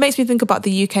 But it makes me think about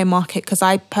the UK market, because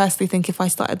I personally think if I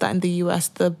started that in the US,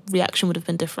 the reaction would have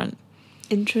been different.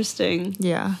 Interesting.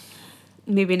 Yeah.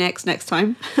 Maybe next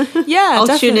time. Yeah, I'll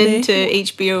definitely. tune in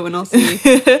to HBO and I'll see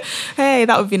you. Hey,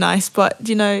 that would be nice. But,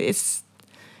 you know, it's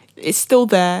still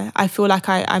there. I feel like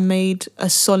I made a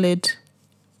solid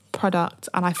product,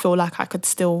 and I feel like I could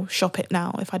still shop it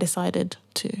now if I decided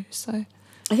to. So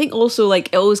I think also like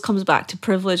it always comes back to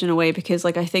privilege in a way, because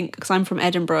like I think, because I'm from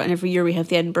Edinburgh and every year we have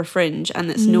the Edinburgh Fringe, and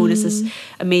it's known as this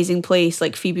amazing place,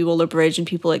 like Phoebe Waller-Bridge and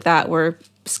people like that were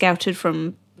scouted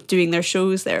from doing their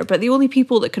shows there. But the only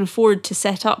people that can afford to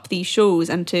set up these shows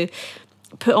and to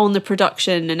put on the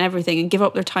production and everything and give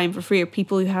up their time for free are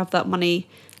people who have that money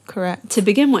to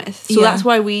begin with. So that's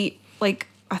why we, like,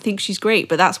 I think she's great,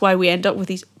 but that's why we end up with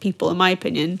these people, in my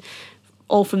opinion,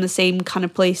 all from the same kind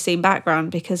of place, same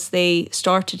background, because they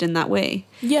started in that way.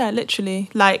 Yeah, literally.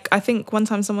 Like, I think one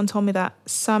time someone told me that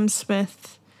Sam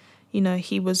Smith, you know,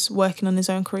 he was working on his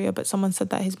own career, but someone said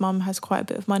that his mum has quite a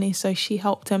bit of money, so she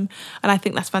helped him. And I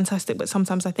think that's fantastic, but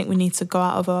sometimes I think we need to go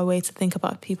out of our way to think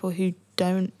about people who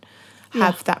don't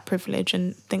have that privilege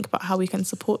and think about how we can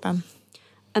support them.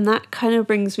 And that kind of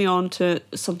brings me on to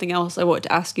something else I wanted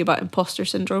to ask you about imposter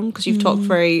syndrome, because you've talked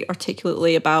very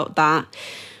articulately about that.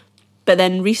 But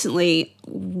then recently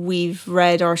we've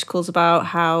read articles about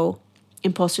how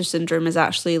imposter syndrome is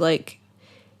actually like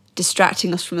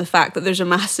distracting us from the fact that there's a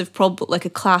massive problem, like a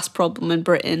class problem in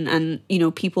Britain, and, you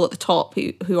know, people at the top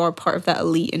who are part of that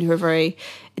elite and who are very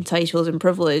entitled and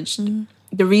privileged.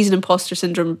 The reason imposter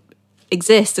syndrome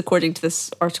exist, according to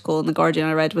this article in The Guardian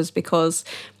I read, was because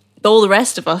all the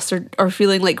rest of us are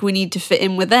feeling like we need to fit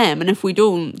in with them, and if we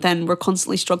don't, then we're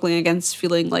constantly struggling against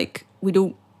feeling like we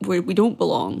don't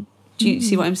belong. Do you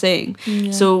see what I'm saying?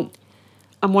 Yeah. So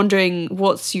I'm wondering,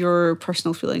 what's your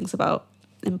personal feelings about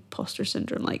imposter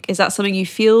syndrome? Like, is that something you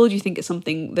feel? Do you think it's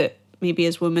something that maybe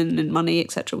as women in money,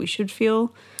 etc., we should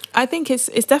feel? I think it's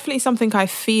definitely something I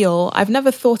feel. I've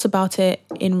never thought about it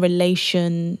in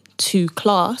relation to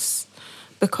class,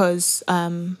 because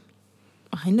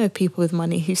I know people with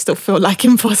money who still feel like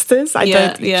imposters. Do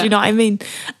you know what I mean?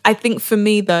 I think for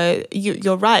me, though,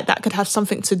 you're right. That could have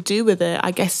something to do with it.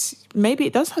 I guess maybe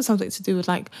it does have something to do with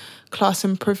like class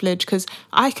and privilege, because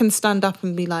I can stand up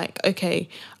and be like, okay,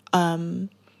 I'm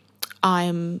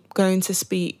going to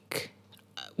speak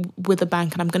with a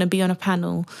bank and I'm going to be on a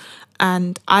panel,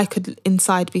 and I could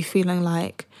inside be feeling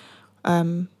like,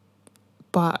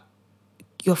 but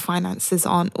your finances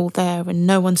aren't all there and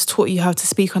no one's taught you how to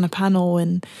speak on a panel,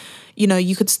 and you know,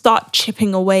 you could start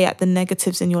chipping away at the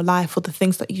negatives in your life or the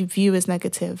things that you view as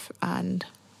negative and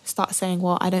start saying,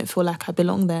 well, I don't feel like I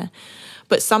belong there.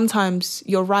 But sometimes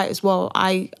you're right as well.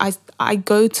 I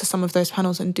go to some of those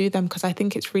panels and do them because I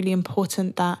think it's really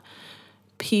important that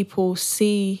people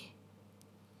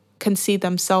can see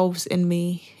themselves in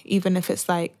me, even if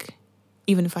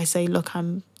I say, look,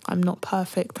 I'm not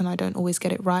perfect and I don't always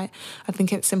get it right. I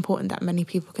think it's important that many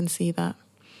people can see that.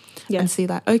 And see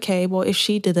that, okay, well, if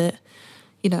she did it,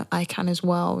 you know, I can as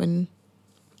well, and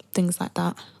things like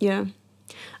that. Yeah.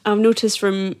 I've noticed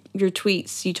from your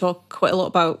tweets, you talk quite a lot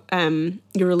about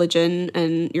your religion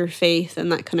and your faith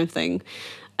and that kind of thing.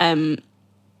 And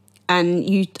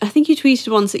I think you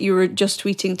tweeted once that you were just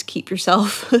tweeting to keep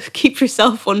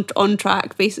yourself on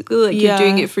track, basically. Like, you're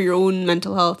doing it for your own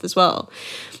mental health as well.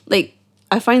 Like,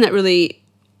 I find that really,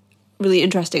 really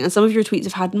interesting. And some of your tweets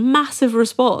have had massive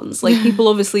response. Like, people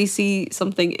obviously see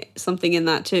something in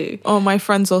that too. Oh, my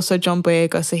friend's also John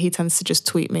Boyega, so he tends to just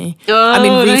tweet me.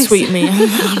 Retweet me.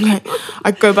 I'm like,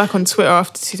 I go back on Twitter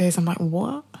after 2 days. I'm like,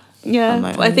 what? Yeah,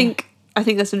 like, I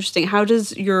think that's interesting. How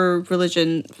does your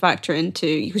religion factor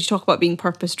into, because you talk about being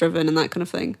purpose driven and that kind of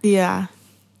thing? Yeah.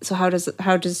 So how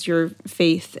does your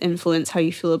faith influence how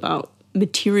you feel about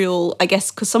material? I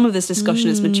guess because some of this discussion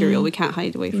is material. We can't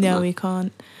hide away from that. No, we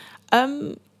can't.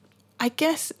 I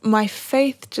guess my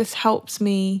faith just helps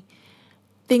me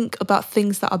think about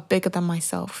things that are bigger than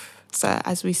myself. So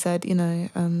as we said, you know,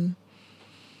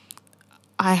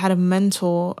 I had a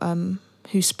mentor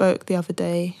who spoke the other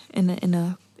day in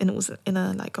a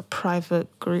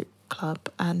private group club,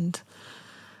 and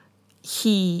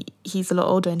he's a lot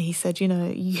older, and he said, you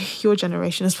know, your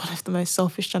generation is one of the most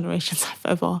selfish generations I've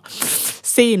ever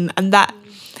seen,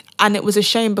 and it was a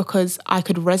shame because I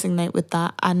could resonate with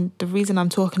that. And the reason I'm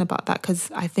talking about that, because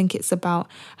I think it's about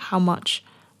how much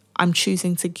I'm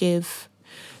choosing to give.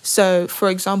 So, for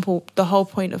example, the whole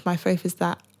point of my faith is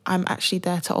that I'm actually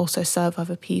there to also serve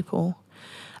other people.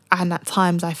 And at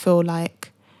times I feel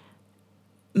like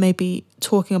maybe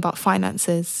talking about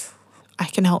finances, I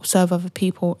can help serve other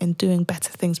people in doing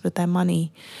better things with their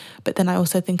money. But then I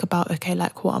also think about, okay,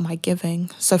 like, what am I giving?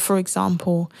 So, for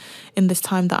example, in this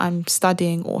time that I'm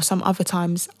studying, or some other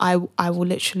times, I will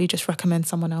literally just recommend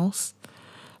someone else.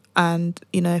 And,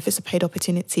 you know, if it's a paid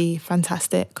opportunity,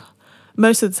 fantastic.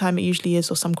 Most of the time it usually is,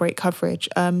 or some great coverage.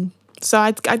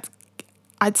 So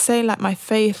I'd say, like, my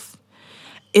faith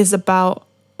is about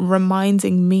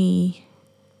reminding me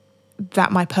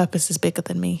that my purpose is bigger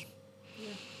than me.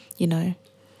 You know,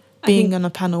 being on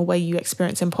a panel where you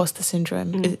experience imposter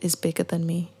syndrome is bigger than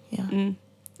me. Yeah.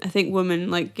 I think women,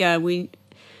 like,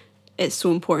 it's so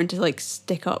important to, like,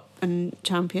 stick up and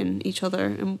champion each other,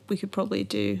 and we could probably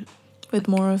do with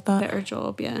more of that better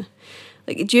job. Yeah.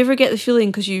 Like, do you ever get the feeling,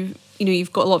 because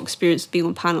you've got a lot of experience being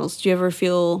on panels, do you ever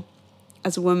feel,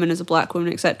 as a woman, as a black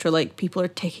woman, etc., like people are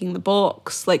ticking the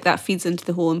box, like that feeds into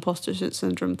the whole imposter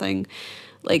syndrome thing,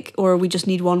 like, or we just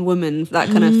need one woman, that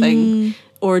kind of thing?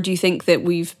 Or do you think that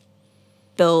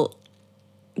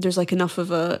there's like enough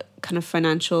of a kind of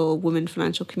financial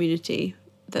community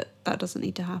that doesn't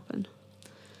need to happen?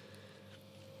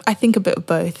 I think a bit of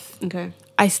both. Okay.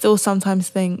 I still sometimes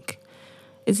think,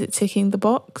 is it ticking the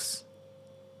box?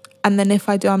 And then if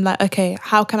I do, I'm like, okay,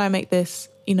 how can I make this,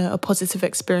 you know, a positive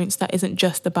experience that isn't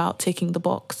just about ticking the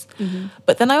box?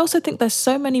 But then I also think there's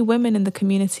so many women in the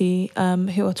community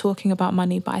who are talking about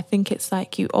money, but I think it's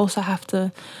like you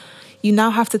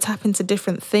now have to tap into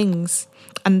different things.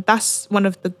 And that's one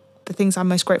of the things I'm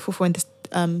most grateful for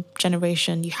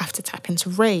generation, you have to tap into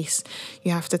race,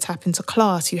 you have to tap into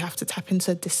class, you have to tap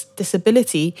into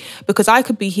disability. Because I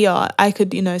could be here, I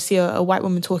could, see a white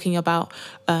woman talking about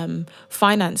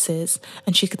finances,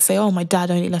 and she could say, oh, my dad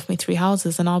only left me 3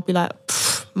 houses. And I'll be like,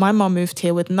 my mum moved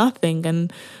here with nothing.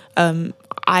 And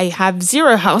I have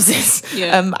 0 houses.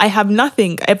 Yeah. I have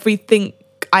nothing. Everything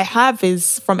I have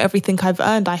is from everything I've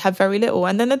earned. I have very little.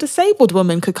 And then a disabled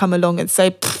woman could come along and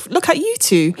say, look at you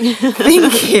two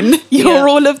thinking you're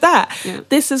all of that. Yeah.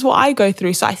 This is what I go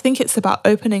through. So I think it's about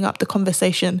opening up the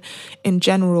conversation in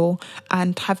general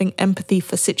and having empathy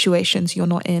for situations you're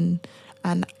not in,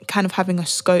 and kind of having a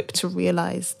scope to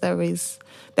realize there is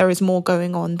more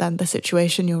going on than the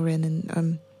situation you're in.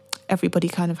 And everybody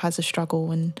kind of has a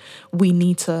struggle, and we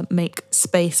need to make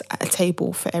space at a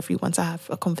table for everyone to have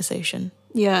a conversation.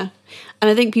 Yeah. And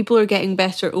I think people are getting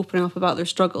better at opening up about their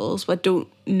struggles, but I don't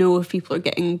know if people are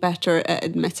getting better at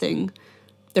admitting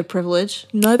their privilege.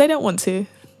 No, they don't want to.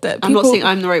 I'm not saying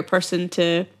I'm the right person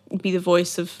to be the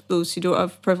voice of those who don't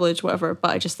have privilege, whatever,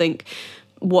 but I just think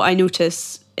what I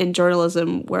notice in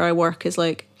journalism where I work is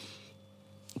like,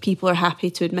 people are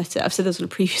happy to admit it. I've said this in a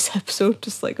previous episode,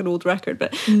 just like an old record,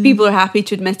 but people are happy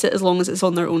to admit it as long as it's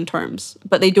on their own terms,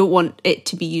 but they don't want it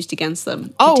to be used against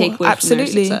them to take away from their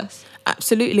success.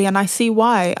 Absolutely. And I see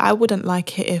why. I wouldn't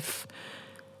like it if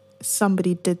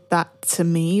somebody did that to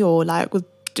me, or like was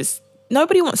just,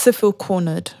 nobody wants to feel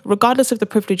cornered, regardless of the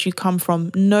privilege you come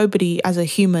from. Nobody as a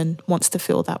human wants to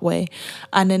feel that way.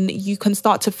 And then you can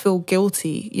start to feel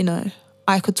guilty.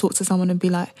 I could talk to someone and be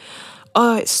like,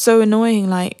 oh, it's so annoying.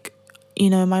 Like,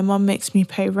 my mum makes me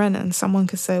pay rent, and someone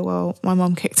could say, well, my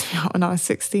mum kicked me out when I was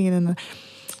 16 and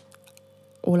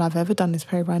all I've ever done is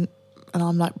pay rent. And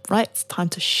I'm like, right, it's time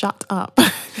to shut up.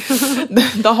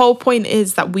 The whole point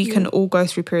is that we can all go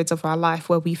through periods of our life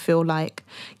where we feel like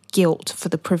guilt for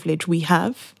the privilege we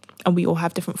have. And we all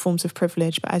have different forms of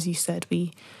privilege. But as you said,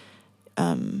 we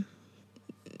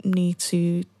need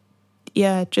to,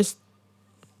 just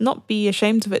not be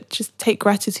ashamed of it. Just take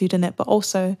gratitude in it, but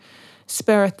also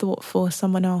spare a thought for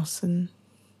someone else and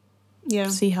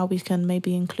see how we can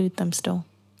maybe include them still.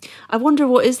 I wonder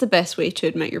what is the best way to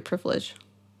admit your privilege.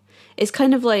 It's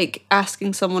kind of like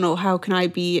asking someone, oh, how can I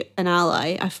be an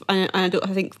ally? I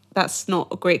think that's not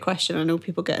a great question. I know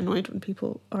people get annoyed when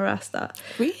people are asked that.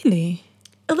 Really?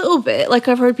 A little bit. Like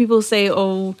I've heard people say,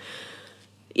 oh,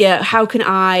 yeah, how can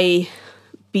I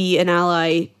be an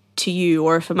ally to you?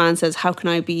 Or if a man says, how can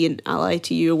I be an ally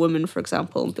to you, a woman, for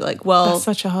example, and be like, well... That's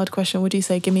such a hard question. Would you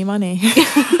say, give me money?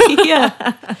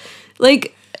 Yeah.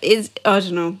 Like, I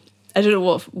don't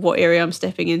know what area I'm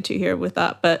stepping into here with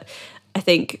that, but I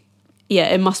think... yeah,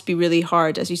 it must be really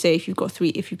hard, as you say, if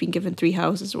you've been given 3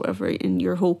 houses or whatever, in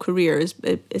your whole career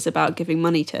is about giving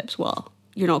money tips. Well,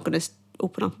 you're not going to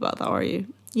open up about that, are you?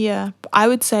 Yeah, I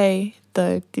would say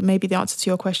maybe the answer to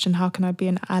your question, how can I be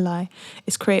an ally,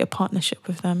 is create a partnership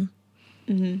with them.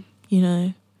 Mm-hmm.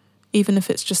 Even if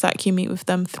it's just like you meet with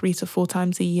them 3 to 4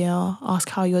 times a year, ask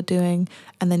how you're doing,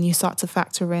 and then you start to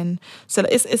factor in. So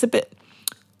it's a bit...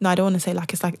 No, I don't want to say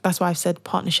it's like, that's why I've said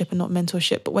partnership and not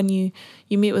mentorship. But when you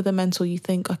meet with a mentor, you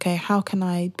think, okay, how can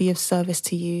I be of service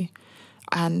to you?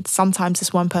 And sometimes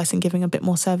it's one person giving a bit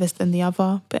more service than the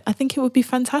other. But I think it would be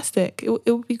fantastic.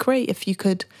 It would be great if you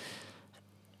could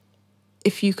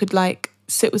like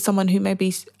sit with someone who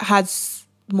maybe has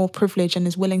more privilege and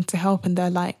is willing to help, and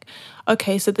they're like,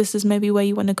 okay, so this is maybe where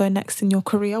you want to go next in your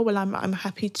career. Well, I'm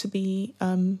happy to be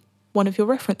one of your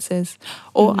references,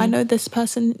 or I know this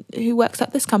person who works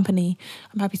at this company,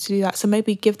 I'm happy to do that. So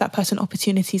maybe give that person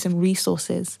opportunities and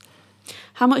resources.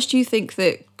 How much do you think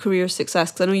that career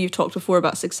success, because I know you've talked before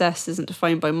about success isn't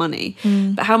defined by money,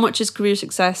 but how much is career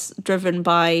success driven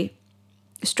by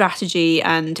strategy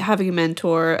and having a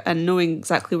mentor and knowing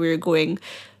exactly where you're going,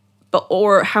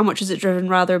 or how much is it driven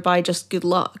rather by just good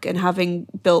luck and having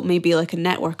built maybe like a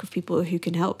network of people who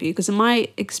can help you? Because in my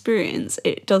experience,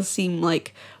 it does seem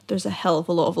like there's a hell of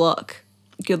a lot of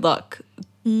good luck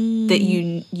that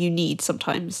you need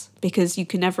sometimes, because you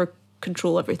can never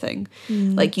control everything.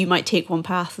 Like you might take one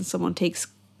path and someone takes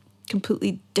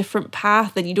completely different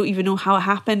path and you don't even know how it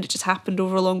happened. It just happened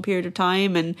over a long period of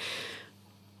time, and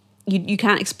you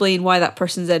can't explain why that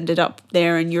person's ended up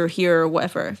there and you're here or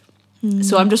whatever.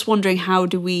 So I'm just wondering, how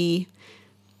do we,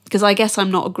 because I guess I'm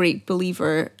not a great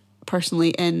believer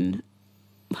personally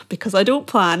because I don't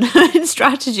plan in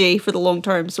strategy for the long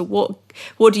term. So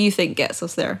what do you think gets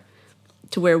us there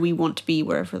to where we want to be,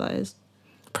 wherever that is?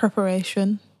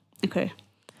 Preparation. Okay.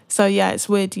 So yeah, it's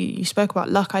weird. You spoke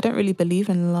about luck. I don't really believe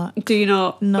in luck. Do you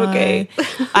not? No. Okay.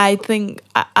 I think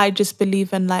I just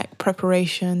believe in like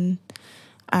preparation,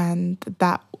 and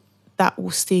that that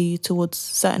will steer you towards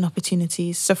certain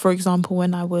opportunities. So, for example,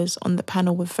 when I was on the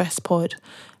panel with Vestpod,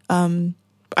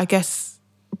 I guess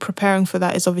preparing for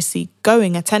that is obviously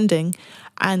attending.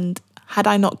 And had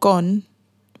I not gone,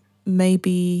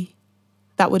 maybe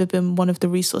that would have been one of the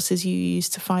resources you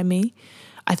used to find me.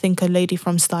 I think a lady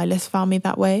from Stylist found me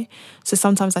that way. So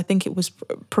sometimes I think it was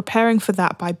preparing for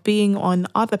that by being on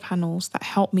other panels that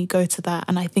helped me go to that.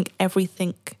 And I think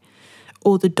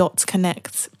all the dots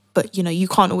connect, but you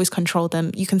can't always control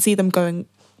them. You can see them going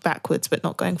backwards, but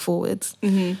not going forwards.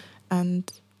 Mm-hmm.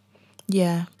 And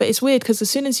yeah, but it's weird because as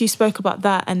soon as you spoke about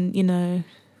that and,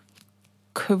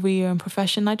 career and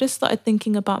profession, I just started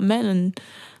thinking about men and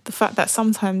the fact that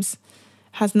sometimes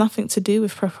has nothing to do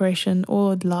with preparation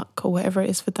or luck or whatever it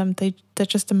is for them. They're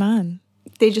just a man.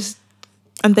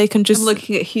 And they can just... I'm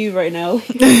looking at Hugh right now.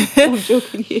 I'm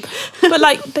joking, Hugh. But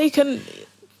like they can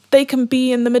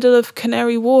be in the middle of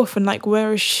Canary Wharf and like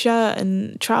wear a shirt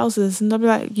and trousers and they'll be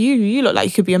like, you look like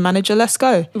you could be a manager, let's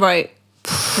go. Right.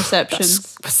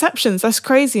 Perceptions. That's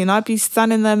crazy. And I'd be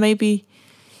standing there maybe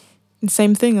the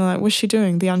same thing. I'm like, what's she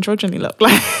doing? The androgyny look.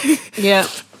 Like, yeah.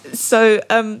 So,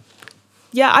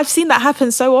 yeah, I've seen that happen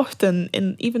so often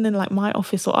even in like my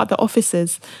office or other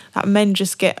offices that men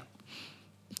just get,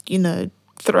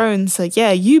 thrown. So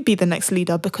yeah, you be the next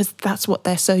leader because that's what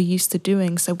they're so used to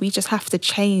doing. So we just have to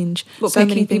change. So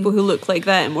many people who look like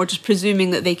them or just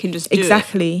presuming that they can just do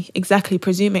it. Exactly.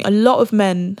 Presuming. A lot of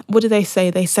men, what do they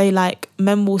say? They say like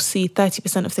men will see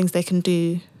 30% of things they can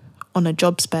do on a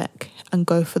job spec and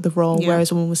go for the role,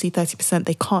 whereas a woman will see 30%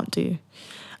 they can't do.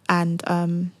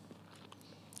 And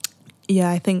yeah,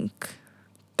 I think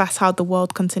that's how the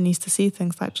world continues to see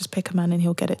things. Like, just pick a man and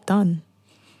he'll get it done.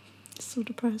 It's so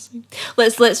depressing.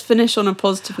 Let's finish on a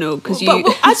positive note because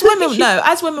as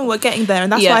women, we're getting there,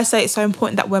 and that's why I say it's so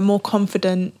important that we're more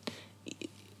confident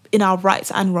in our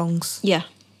rights and wrongs. Yeah,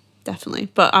 definitely.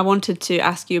 But I wanted to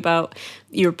ask you about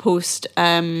your post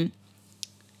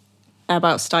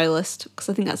about Stylist because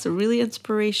I think that's a really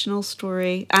inspirational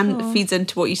story and it feeds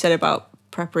into what you said about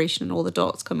preparation and all the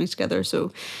dots coming together.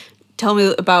 So tell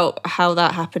me about how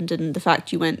that happened and the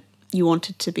fact you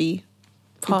wanted to be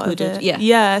part included. Of it.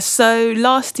 Yeah. So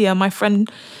last year, my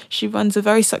friend, she runs a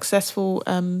very successful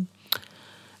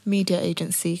media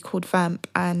agency called Vamp,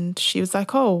 and she was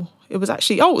like, it was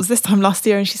this time last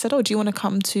year, and she said, do you want to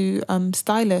come to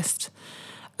Stylist,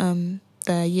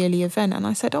 their yearly event? And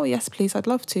I said, yes, please, I'd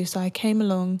love to. So I came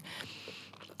along,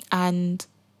 and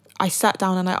I sat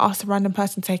down and I asked a random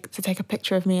person to take a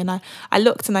picture of me, and I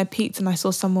looked and I peeked and I saw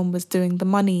someone was doing the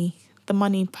money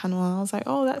panel, and I was like,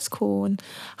 that's cool. And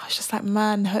I was just like,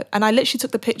 man, and I literally took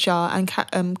the picture and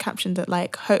captioned it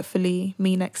like, hopefully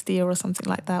me next year or something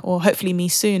like that, or hopefully me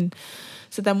soon.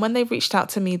 So then when they reached out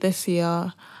to me this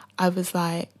year, I was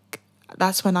like,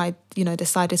 that's when I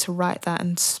decided to write that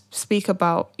and speak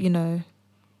about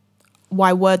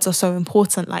why words are so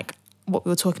important, like what we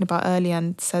were talking about earlier,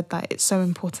 and said that it's so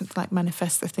important to like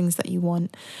manifest the things that you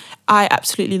want. I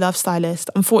absolutely love Stylist.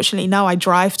 Unfortunately, now I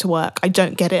drive to work. I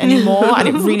don't get it anymore and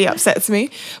it really upsets me.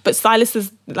 But Stylist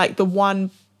is like the one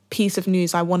piece of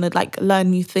news I want to like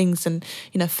learn new things and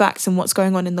facts and what's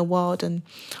going on in the world. And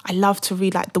I love to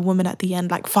read like the woman at the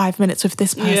end, like 5 minutes with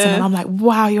this person, and I'm like,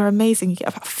 wow, you're amazing. You get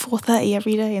up at 4:30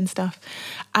 every day and stuff.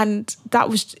 And that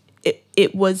was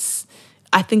it was,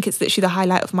 I think it's literally the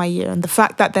highlight of my year. And the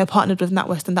fact that they're partnered with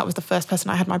NatWest and that was the first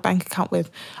person I had my bank account with,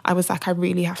 I was like, I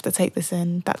really have to take this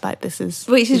in. That like this is...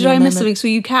 Wait, so did I miss something? So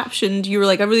you captioned, you were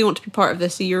like, I really want to be part of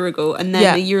this a year ago. And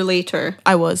then a year later...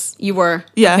 I was. You were?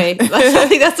 Yeah. Okay. I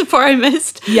think that's the part I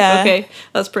missed. Yeah. Okay.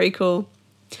 That's pretty cool.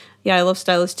 Yeah, I love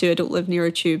Stylist too. I don't live near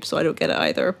a tube, so I don't get it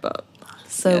either. But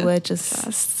so we're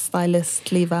just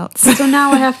Stylist leave outs. So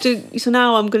now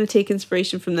I'm going to take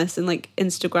inspiration from this and like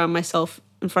Instagram myself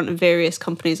in front of various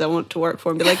companies I want to work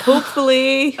for and be like,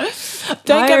 hopefully,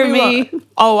 don't hire get me me.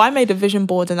 Oh, I made a vision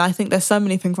board and I think there's so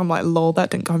many things I'm like, lol,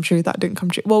 that didn't come true.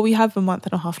 Well, we have a month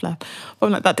and a half left. But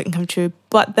I'm like, that didn't come true.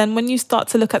 But then when you start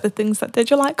to look at the things that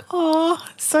did, you're like,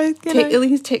 so at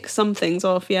least take some things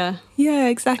off, yeah. Yeah,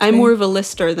 exactly. I'm more of a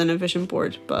lister than a vision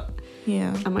board, but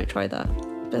yeah, I might try that.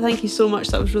 But thank you so much.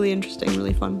 That was really interesting,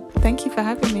 really fun. Thank you for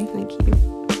having me. Thank you.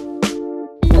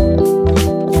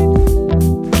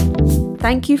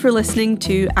 Thank you for listening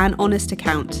to An Honest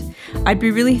Account. I'd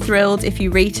be really thrilled if you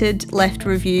rated, left a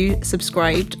review,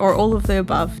 subscribed, or all of the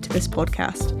above to this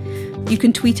podcast. You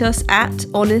can tweet us at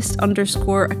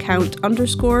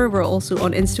honest_account_. We're also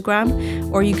on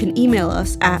Instagram, or you can email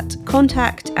us at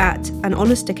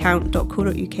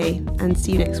contact@anhonestaccount.co.uk, and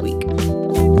see you next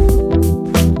week.